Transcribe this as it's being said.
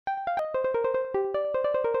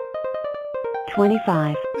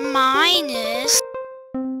25 minus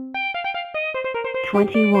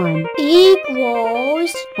 21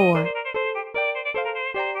 equals 4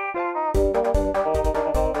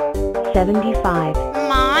 75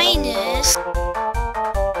 minus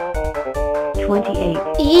 28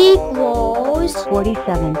 equals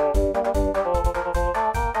 47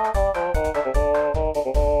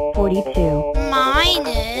 42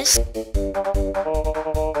 minus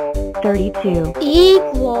 32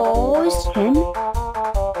 equals 10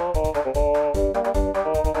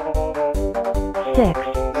 6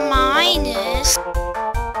 minus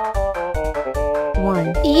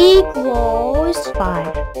 1 equals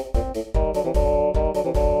 5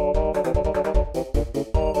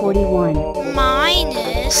 41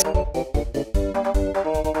 minus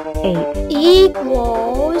 8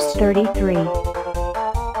 equals 33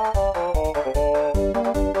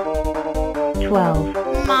 12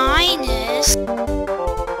 minus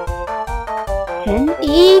 10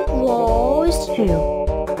 equals 2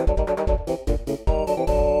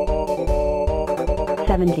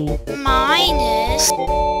 70 minus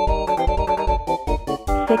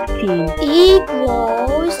 16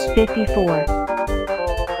 equals 54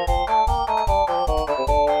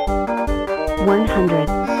 100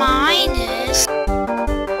 minus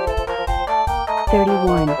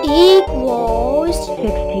 31 equals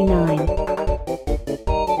 69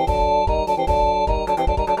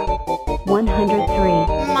 103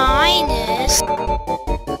 minus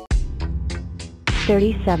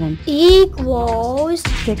 37 equals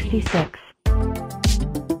 66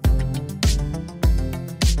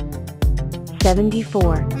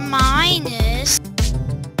 74 minus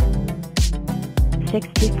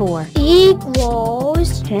 64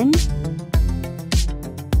 equals 10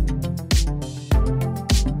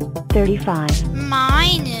 35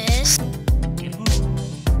 minus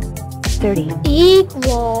 30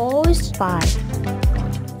 equals 5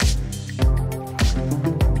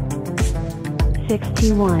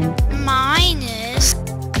 61 minus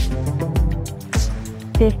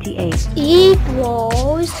 58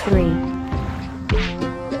 equals 3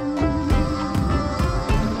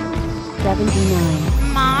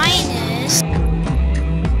 79 minus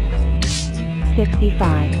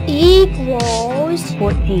 65 equals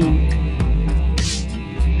 14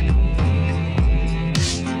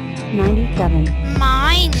 97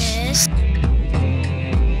 minus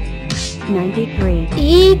 93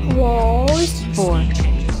 equals 4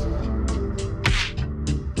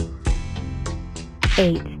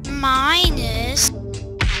 8 minus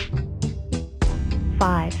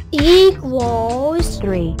 5 equals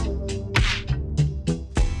 3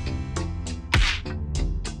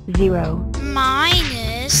 0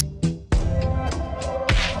 minus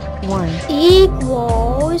 1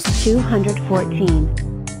 equals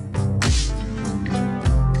 214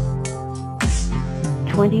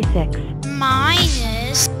 26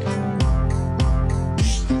 minus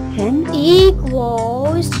 10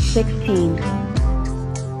 equals 16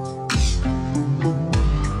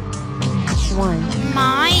 1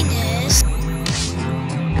 minus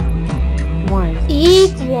 1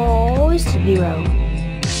 equals 0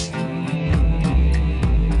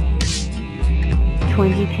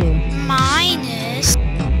 22 minus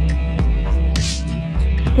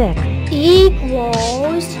 6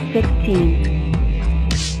 equals 16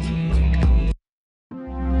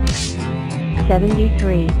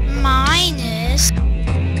 73 minus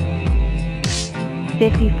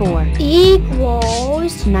 54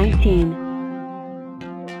 equals 19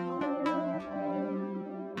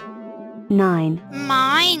 9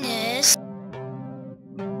 minus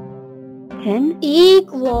 10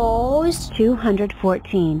 equals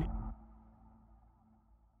 214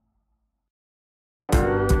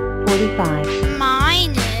 45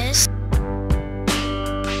 minus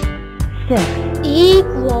 6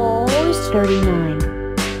 equals 39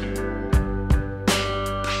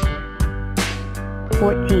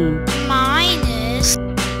 14 minus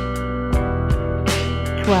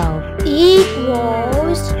 12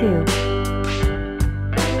 equals 2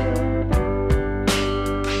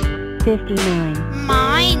 59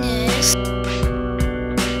 minus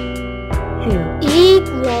 2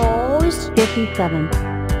 equals 57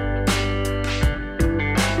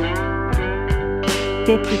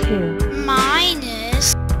 52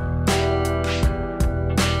 minus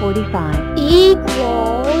 45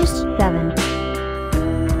 equals 7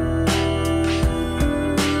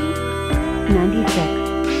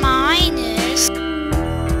 96 minus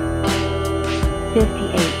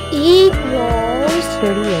 58 equals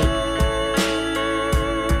 38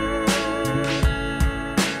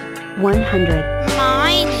 100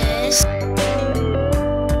 minus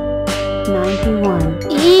 91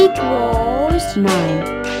 equals equals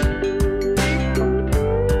 9.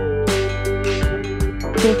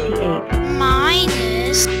 58.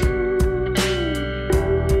 minus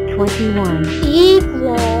 21.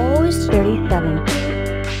 equals 37.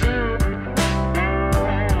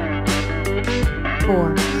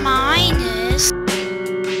 4. minus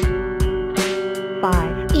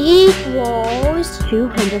 5. equals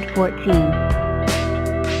 214.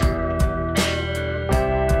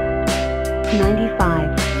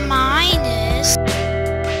 95. minus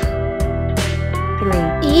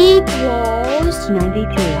 3. equals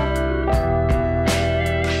 92.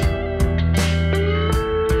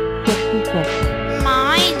 66.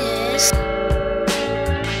 minus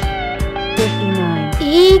 59.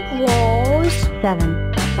 equals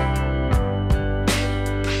 7.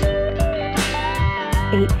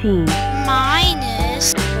 18.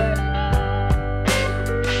 minus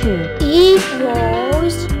 2.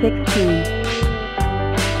 equals 16.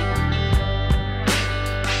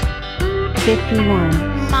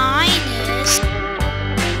 51. minus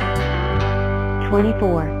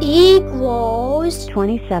 24. equals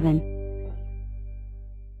 27.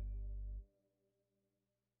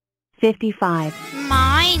 55.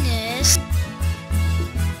 minus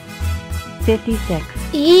 56.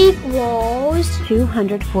 equals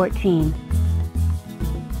 214.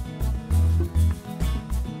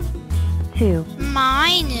 2.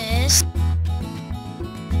 minus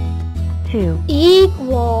 2.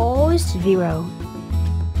 equals 0.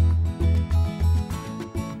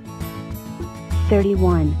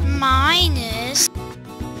 31. minus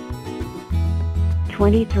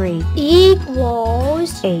 23.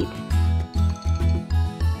 equals 8.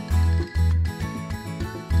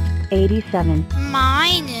 87.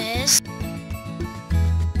 minus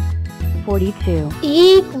 42.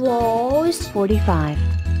 equals 45.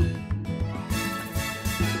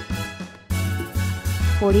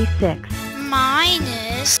 46.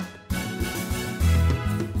 minus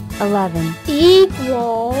 11.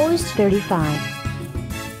 equals 35.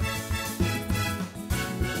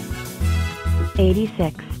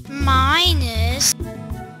 86. minus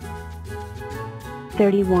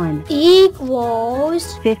 31.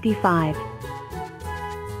 equals 55.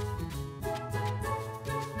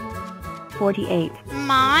 48.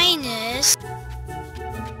 minus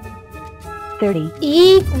 30.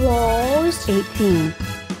 equals 18.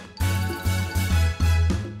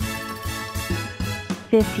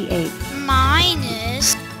 58.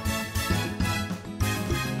 minus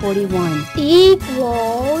 41.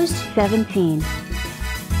 equals 17.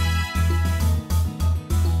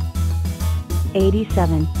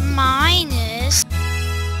 87. minus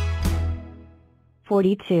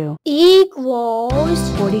 42. equals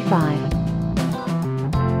 45.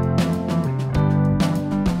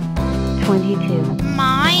 22.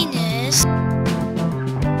 minus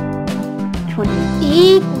 20.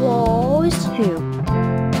 equals 2.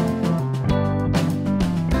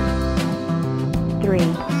 3.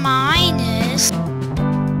 minus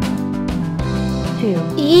 2.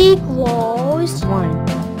 equals 1.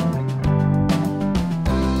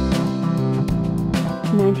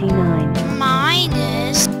 99.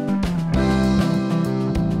 minus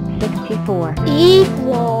 64.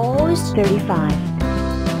 equals 35.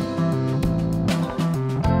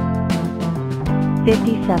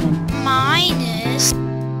 57. minus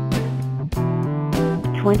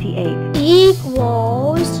 28.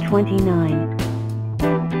 equals 29.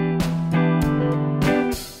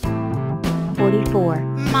 44.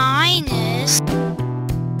 minus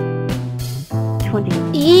 20.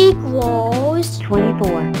 equals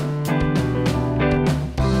 24.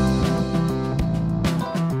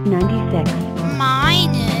 96.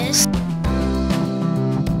 minus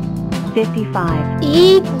 55.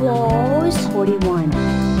 equals 41.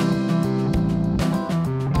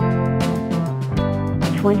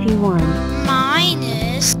 21.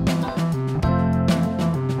 minus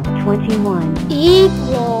 21.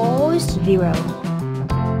 equals 0.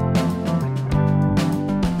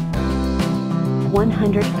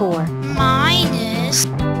 104. minus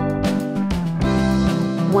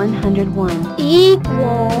 101.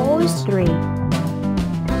 equals 3.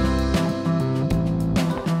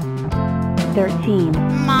 13.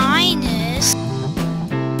 minus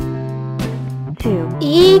 2.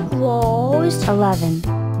 equals 11.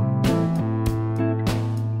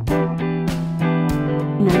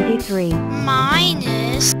 93.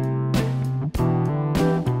 minus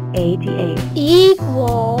 88.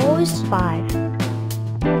 equals 5.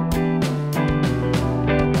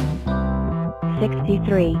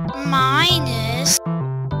 63. minus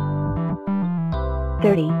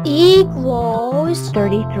 30. equals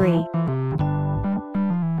 33.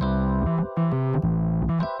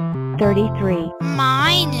 33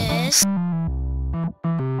 minus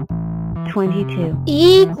 22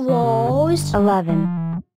 equals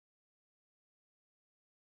 11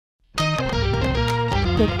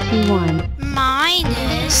 61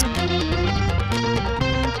 minus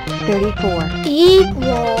 34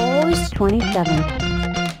 equals 27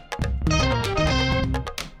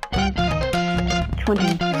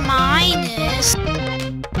 20 minus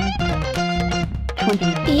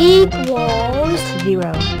 20 equals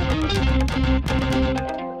 0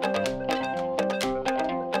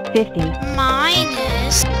 50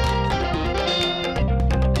 minus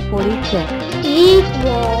 46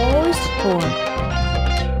 equals 4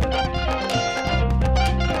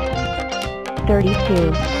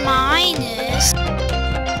 32 minus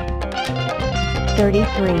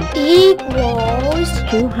 33 equals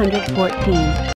 214